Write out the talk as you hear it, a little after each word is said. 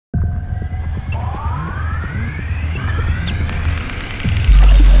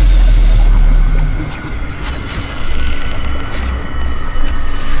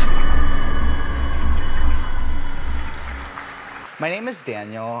name is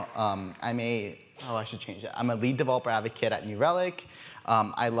Daniel. I should change it. I'm a lead developer advocate at New Relic.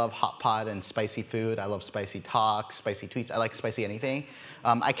 I love hot pot and spicy food. I love spicy talks, spicy tweets. I like spicy anything.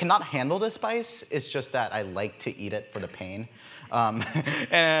 I cannot handle the spice. It's just that I like to eat it for the pain.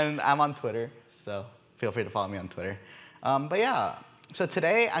 And I'm on Twitter, so feel free to follow me on Twitter. But yeah, so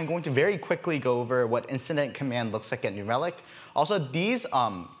today I'm going to very quickly go over what incident command looks like at New Relic. Also, these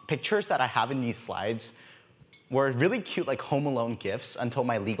pictures that I have in these slides were really cute, like Home Alone GIFs, until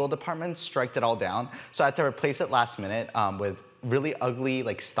my legal department striked it all down. So I had to replace it last minute with really ugly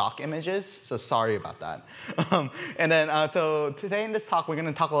like stock images. So sorry about that. So today in this talk, we're going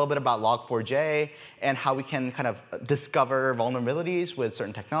to talk a little bit about Log4j and how we can kind of discover vulnerabilities with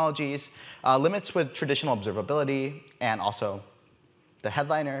certain technologies, limits with traditional observability, and also the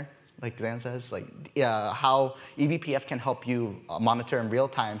headliner, like Dan says, like how eBPF can help you monitor in real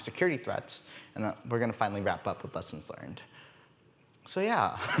time security threats. And we're going to finally wrap up with lessons learned. So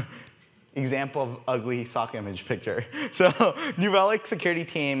yeah, example of ugly stock image picture. So New Relic security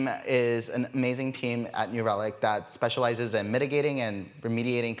team is an amazing team at New Relic that specializes in mitigating and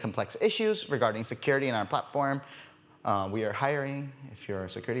remediating complex issues regarding security in our platform. We are hiring if you're a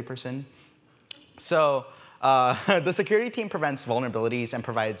security person. So the security team prevents vulnerabilities and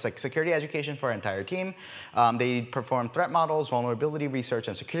provides like security education for our entire team. They perform threat models, vulnerability research,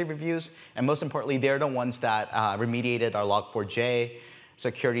 and security reviews. And most importantly, they're the ones that remediated our Log4j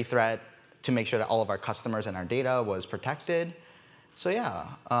security threat to make sure that all of our customers and our data was protected. So yeah,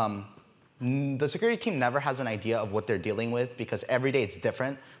 the security team never has an idea of what they're dealing with because every day it's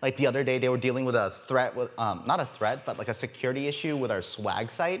different. Like the other day, they were dealing with a threat, with, not a threat, but like a security issue with our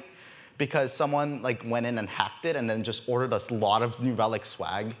swag site, because someone like went in and hacked it and then just ordered us a lot of New Relic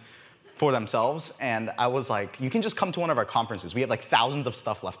swag for themselves. And I was like, you can just come to one of our conferences. We have like thousands of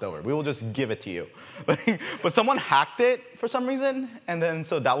stuff left over. We will just give it to you. But someone hacked it for some reason. And then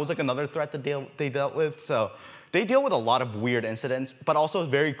so that was like another threat that they dealt with. So they deal with a lot of weird incidents, but also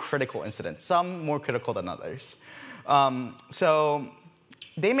very critical incidents, some more critical than others. So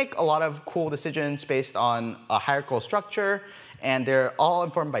they make a lot of cool decisions based on a hierarchical structure. And they're all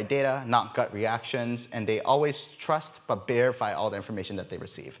informed by data, not gut reactions. And they always trust but verify all the information that they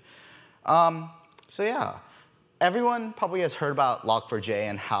receive. So yeah, everyone probably has heard about Log4j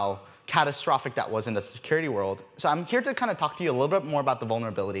and how catastrophic that was in the security world. So I'm here to kind of talk to you a little bit more about the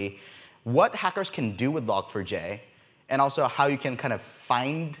vulnerability, what hackers can do with Log4j, and also how you can kind of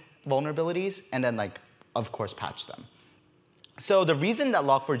find vulnerabilities and then, like, of course, patch them. So the reason that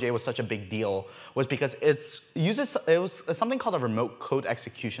Log4j was such a big deal was because it was something called a remote code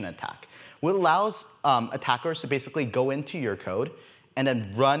execution attack, which allows attackers to basically go into your code and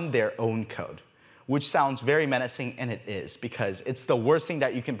then run their own code, which sounds very menacing, and it is, because it's the worst thing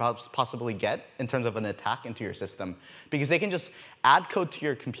that you can possibly get in terms of an attack into your system, because they can just add code to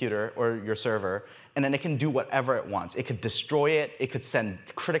your computer or your server, and then it can do whatever it wants. It could destroy it. It could send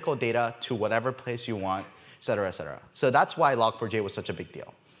critical data to whatever place you want, et cetera, et cetera. So that's why Log4j was such a big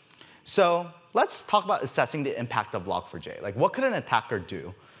deal. So let's talk about assessing the impact of Log4j. Like, what could an attacker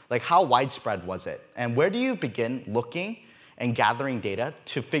do? Like, how widespread was it? And where do you begin looking and gathering data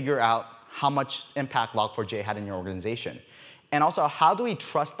to figure out how much impact Log4j had in your organization? And also, how do we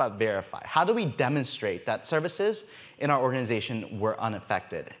trust but verify? How do we demonstrate that services in our organization were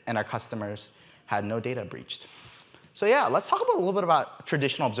unaffected and our customers had no data breached? So yeah, let's talk a little bit about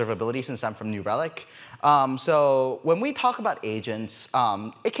traditional observability, since I'm from New Relic. So when we talk about agents,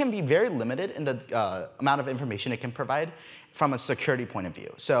 it can be very limited in the amount of information it can provide from a security point of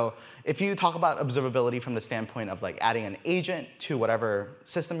view. So if you talk about observability from the standpoint of like adding an agent to whatever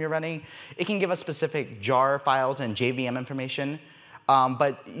system you're running, it can give us specific jar files and JVM information.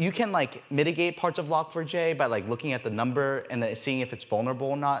 But you can like mitigate parts of Log4j by like looking at the number and then seeing if it's vulnerable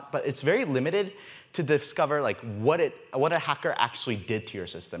or not. But it's very limited to discover like what a hacker actually did to your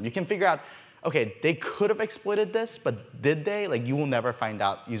system. You can figure out, okay, they could have exploited this, but did they? Like, you will never find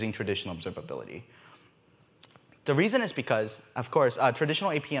out using traditional observability. The reason is because, of course, traditional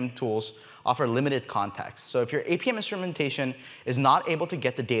APM tools offer limited context. So if your APM instrumentation is not able to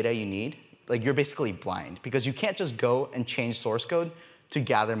get the data you need, like, you're basically blind, because you can't just go and change source code to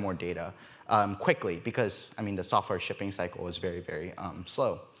gather more data quickly, because, I mean, the software shipping cycle is very, very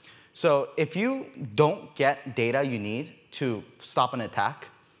slow. So if you don't get data you need to stop an attack,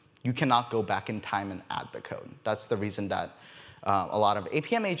 you cannot go back in time and add the code. That's the reason that a lot of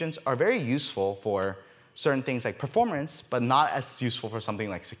APM agents are very useful for certain things like performance, but not as useful for something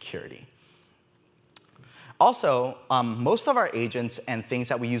like security. Also, most of our agents and things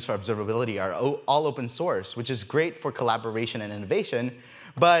that we use for observability are all open source, which is great for collaboration and innovation,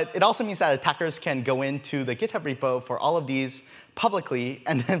 But it also means that attackers can go into the GitHub repo for all of these publicly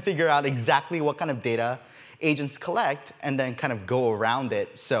and then figure out exactly what kind of data agents collect and then kind of go around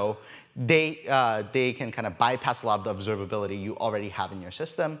it. So they can kind of bypass a lot of the observability you already have in your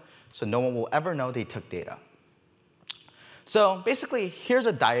system. So no one will ever know they took data. So basically, here's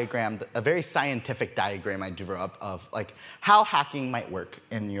a diagram, a very scientific diagram I drew up of like how hacking might work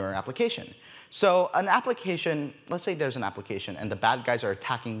in your application. So an application, let's say there's an application, and the bad guys are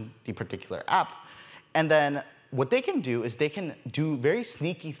attacking the particular app. And then what they can do is they can do very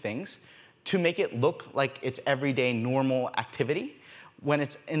sneaky things to make it look like it's everyday normal activity, when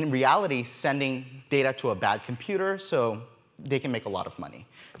it's in reality sending data to a bad computer, so they can make a lot of money.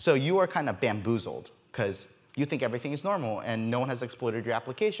 So you are kind of bamboozled, because you think everything is normal, and no one has exploited your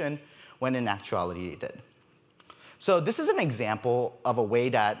application, when in actuality they did. So this is an example of a way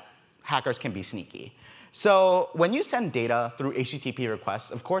that hackers can be sneaky. So when you send data through HTTP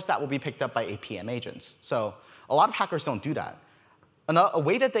requests, of course, that will be picked up by APM agents. So a lot of hackers don't do that. A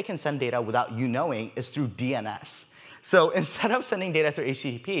way that they can send data without you knowing is through DNS. So instead of sending data through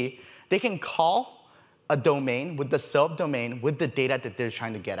HTTP, they can call a domain with the subdomain with the data that they're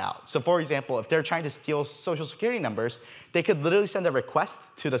trying to get out. So for example, if they're trying to steal social security numbers, they could literally send a request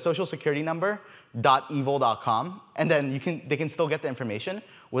to the social security number .evil.com, and then they can still get the information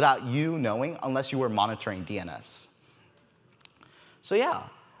without you knowing unless you were monitoring DNS. So yeah,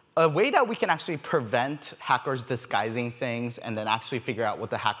 a way that we can actually prevent hackers disguising things and then actually figure out what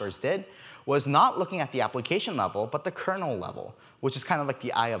the hackers did was not looking at the application level, but the kernel level, which is kind of like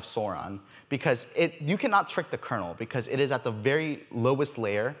the eye of Sauron, because you cannot trick the kernel, because it is at the very lowest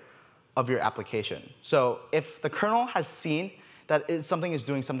layer of your application. So if the kernel has seen that something is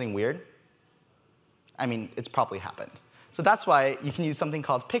doing something weird, I mean, it's probably happened. So that's why you can use something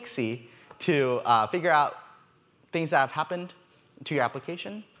called Pixie to figure out things that have happened to your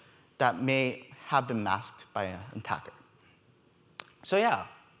application that may have been masked by an attacker. So yeah.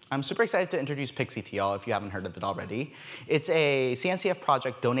 I'm super excited to introduce Pixie to y'all if you haven't heard of it already. It's a CNCF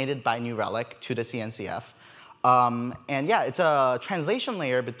project donated by New Relic to the CNCF. And yeah, it's a translation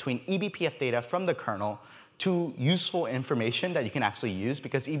layer between eBPF data from the kernel to useful information that you can actually use,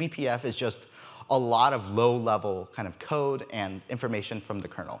 because eBPF is just a lot of low-level kind of code and information from the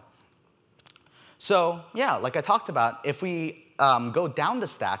kernel. So yeah, like I talked about, if we go down the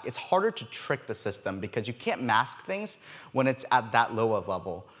stack, it's harder to trick the system because you can't mask things when it's at that low of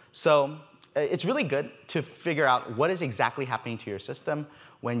level. So it's really good to figure out what is exactly happening to your system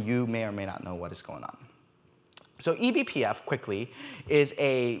when you may or may not know what is going on. So eBPF, quickly, is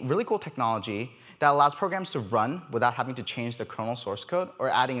a really cool technology that allows programs to run without having to change the kernel source code or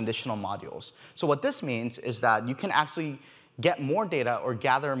adding additional modules. So what this means is that you can actually get more data or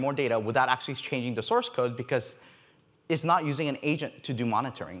gather more data without actually changing the source code, because it's not using an agent to do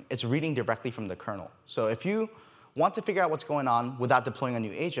monitoring. It's reading directly from the kernel. So if you want to figure out what's going on without deploying a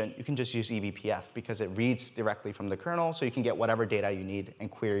new agent, you can just use eBPF, because it reads directly from the kernel, so you can get whatever data you need and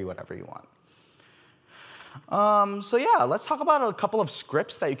query whatever you want. So yeah, let's talk about a couple of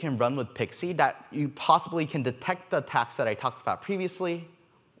scripts that you can run with Pixie that you possibly can detect the attacks that I talked about previously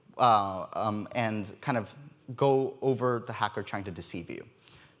and kind of go over the hacker trying to deceive you.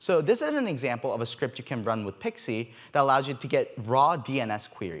 So this is an example of a script you can run with Pixie that allows you to get raw DNS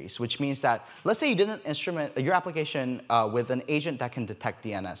queries, which means that, let's say you didn't instrument your application with an agent that can detect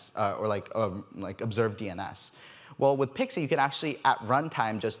DNS or like observe DNS. Well, with Pixie, you can actually, at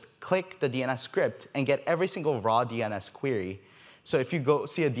runtime, just click the DNS script and get every single raw DNS query. So if you go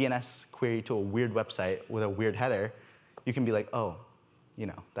see a DNS query to a weird website with a weird header, you can be like, oh,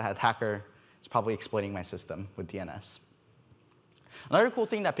 the hacker is probably exploiting my system with DNS. Another cool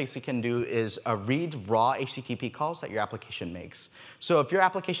thing that Pixie can do is read raw HTTP calls that your application makes. So if your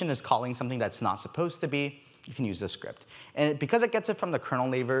application is calling something that's not supposed to be, you can use this script. And because it gets it from the kernel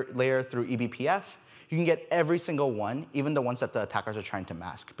layer through eBPF, you can get every single one, even the ones that the attackers are trying to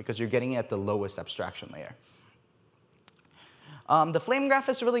mask, because you're getting it at the lowest abstraction layer. The flame graph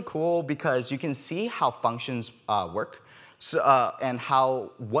is really cool because you can see how functions work and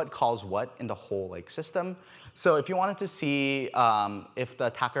what calls what in the whole system. So if you wanted to see if the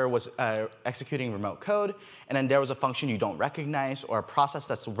attacker was executing remote code, and then there was a function you don't recognize or a process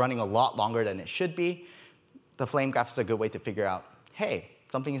that's running a lot longer than it should be, the flame graph is a good way to figure out, hey,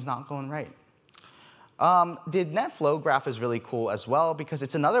 something is not going right. The net flow graph is really cool as well, because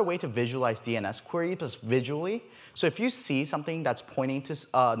it's another way to visualize DNS queries visually. So if you see something that's pointing to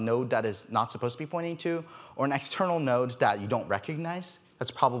a node that is not supposed to be pointing to, or an external node that you don't recognize, that's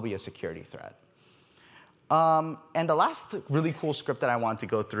probably a security threat. And the last really cool script that I wanted to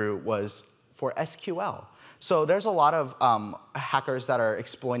go through was for SQL. So there's a lot of hackers that are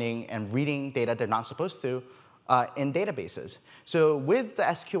exploiting and reading data they're not supposed to in databases. So with the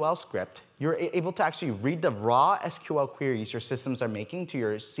SQL script, you're able to actually read the raw SQL queries your systems are making to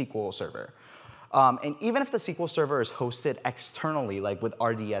your SQL server. And even if the SQL server is hosted externally, like with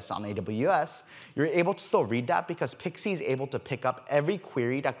RDS on AWS, you're able to still read that because Pixie is able to pick up every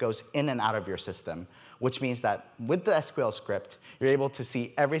query that goes in and out of your system, which means that with the SQL script, you're able to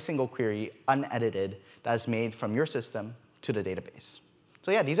see every single query unedited that is made from your system to the database. So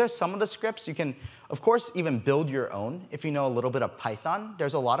yeah, these are some of the scripts. You can, of course, even build your own. If you know a little bit of Python,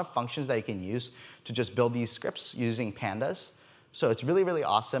 there's a lot of functions that you can use to just build these scripts using pandas. So it's really, really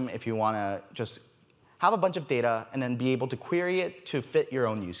awesome if you want to just have a bunch of data and then be able to query it to fit your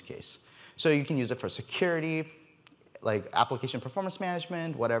own use case. So you can use it for security, like application performance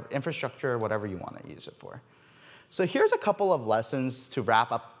management, whatever, infrastructure, whatever you want to use it for. So here's a couple of lessons to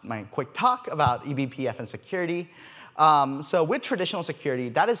wrap up my quick talk about eBPF and security. So with traditional security,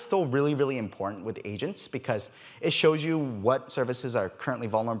 that is still really, really important with agents because it shows you what services are currently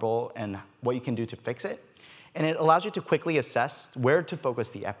vulnerable and what you can do to fix it. And it allows you to quickly assess where to focus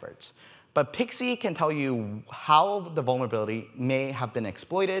the efforts. But Pixie can tell you how the vulnerability may have been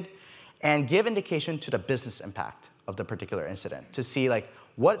exploited and give indication to the business impact of the particular incident to see like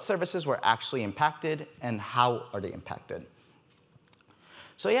what services were actually impacted and how are they impacted.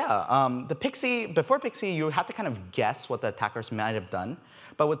 So yeah, before Pixie, you had to kind of guess what the attackers might have done.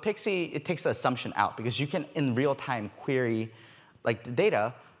 But with Pixie, it takes the assumption out because you can, in real time, query like the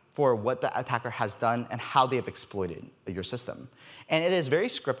data for what the attacker has done and how they have exploited your system. And it is very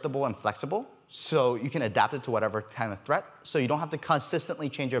scriptable and flexible, so you can adapt it to whatever kind of threat. So you don't have to consistently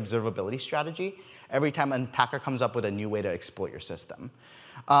change your observability strategy every time an attacker comes up with a new way to exploit your system.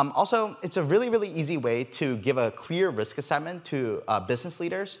 Also, it's a really, really easy way to give a clear risk assessment to business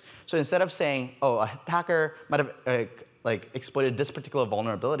leaders. So instead of saying, oh, a attacker might have exploited this particular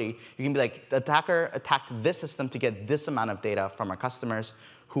vulnerability, you can be like, the attacker attacked this system to get this amount of data from our customers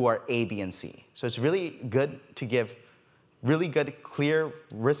who are A, B, and C. So it's really good to give really good, clear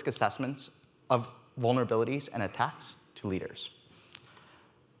risk assessments of vulnerabilities and attacks to leaders.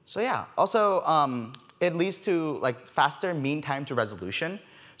 So yeah, also it leads to like faster mean time to resolution.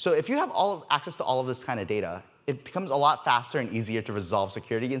 So if you have access to all of this kind of data, it becomes a lot faster and easier to resolve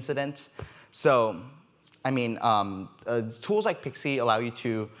security incidents. So I mean, tools like Pixie allow you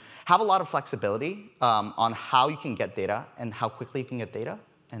to have a lot of flexibility on how you can get data and how quickly you can get data,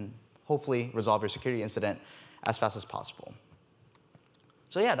 and hopefully resolve your security incident as fast as possible.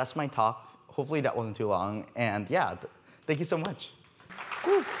 So yeah, that's my talk. Hopefully that wasn't too long. And yeah, thank you so much.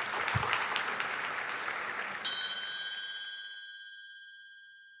 Woo.